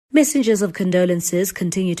Messages of condolences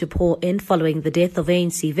continue to pour in following the death of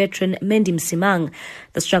ANC veteran Mendi Msimang.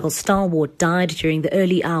 The struggle stalwart died during the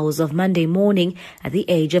early hours of Monday morning at the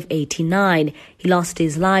age of 89. He lost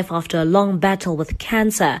his life after a long battle with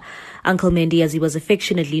cancer. Uncle Mendi, as he was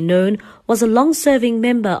affectionately known, was a long-serving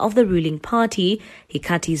member of the ruling party. He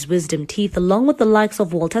cut his wisdom teeth along with the likes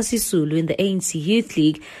of Walter Sisulu in the ANC Youth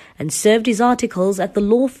League and served his articles at the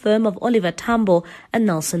law firm of Oliver Tambo and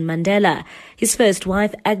Nelson Mandela. His first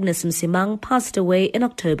wife, Agnes Msimang, passed away in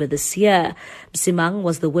October this year. Msimang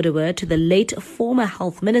was the widower to the late former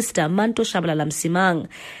Health Minister Manto Shabalala Msimang.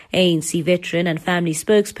 ANC veteran and family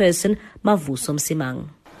spokesperson Mavuso Msimang.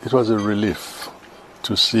 It was a relief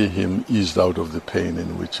to see him eased out of the pain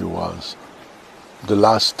in which he was. The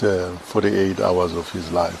last 48 hours of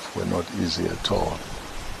his life were not easy at all.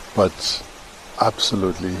 But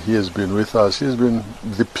absolutely, he has been with us. He has been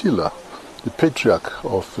the pillar, the patriarch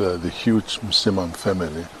of the huge Msimang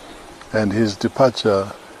family. And his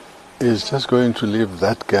departure is just going to leave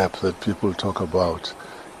that gap that people talk about.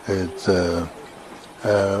 We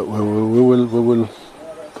will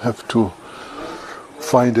have to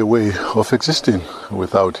find a way of existing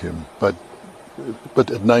without him. But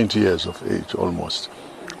at 90 years of age almost,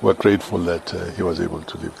 we're grateful that he was able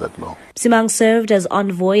to live that long. Msimang served as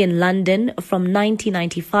envoy in London from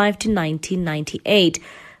 1995 to 1998.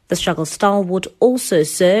 The struggle stalwart also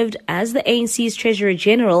served as the ANC's Treasurer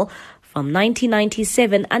General from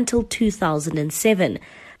 1997 until 2007.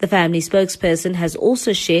 The family spokesperson has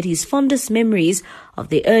also shared his fondest memories of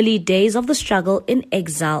the early days of the struggle in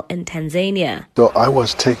exile in Tanzania. So I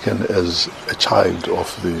was taken as a child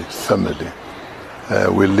of the family.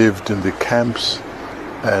 We lived in the camps,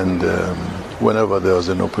 and whenever there was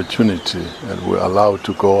an opportunity and we were allowed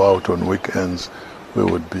to go out on weekends, he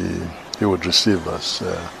would receive us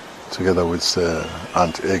together with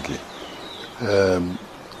Aunt Eggy.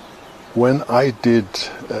 When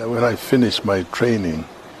I finished my training,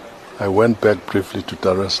 I went back briefly to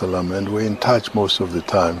Dar es Salaam, and we're in touch most of the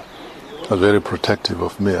time. It was very protective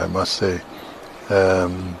of me, I must say.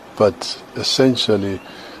 But essentially,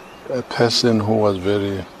 a person who was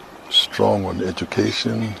very strong on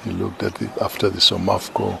education. He looked at after the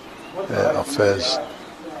SOMAFCO affairs.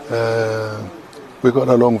 We got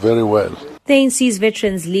along very well. The ANC's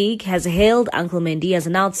Veterans League has hailed Uncle Mendi as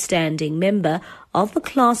an outstanding member of the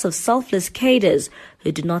class of selfless cadres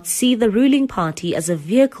who did not see the ruling party as a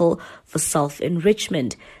vehicle for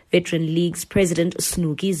self-enrichment. Veteran League's President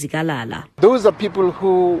Snuki Zikalala. Those are people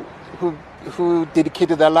who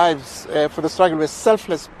dedicated their lives for the struggle, were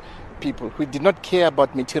selfless people who did not care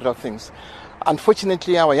about material things.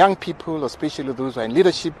 Unfortunately, our young people, especially those who are in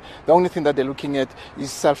leadership, the only thing that they're looking at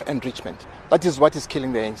is self-enrichment. That is what is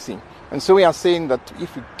killing the ANC. And so we are saying that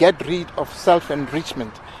if we get rid of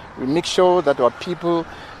self-enrichment, we make sure that our people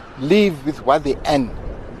live with what they earn,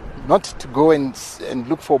 not to go and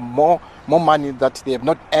look for more money that they have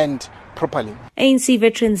not earned properly. ANC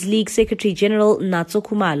Veterans League Secretary General Natso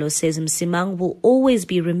Khumalo says Msimang will always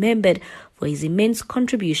be remembered for his immense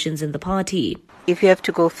contributions in the party. If you have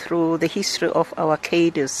to go through the history of our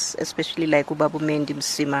cadres, especially like Ubabu Mendi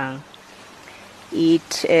Msimang,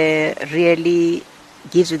 it really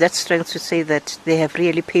gives you that strength to say that they have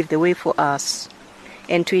really paved the way for us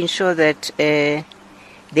and to ensure that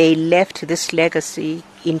they left this legacy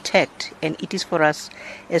intact, and it is for us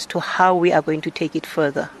as to how we are going to take it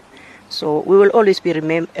further. So we will always be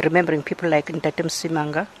remembering people like Ntate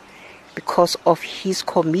Msimanga because of his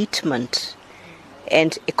commitment,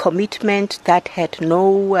 and a commitment that had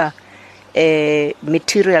no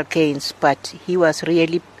material gains, but he was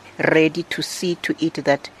really ready to see to it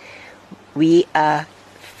that we are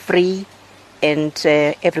free and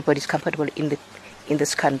everybody's comfortable in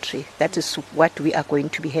this country. That is what we are going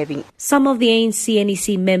to be having. Some of the ANC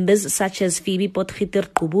NEC members, such as Phoebe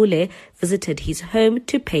Potgieter-Qubule, visited his home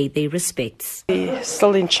to pay their respects. We're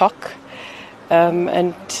still in shock.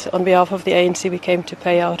 And on behalf of the ANC, we came to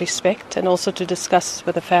pay our respect and also to discuss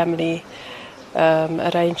with the family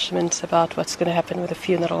arrangements about what's going to happen with the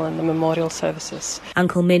funeral and the memorial services.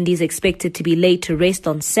 Uncle Mendi is expected to be laid to rest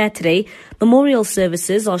on Saturday. Memorial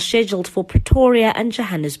services are scheduled for Pretoria and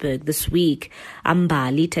Johannesburg this week.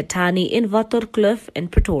 Mbali Thethani in Waterkloof in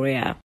Pretoria.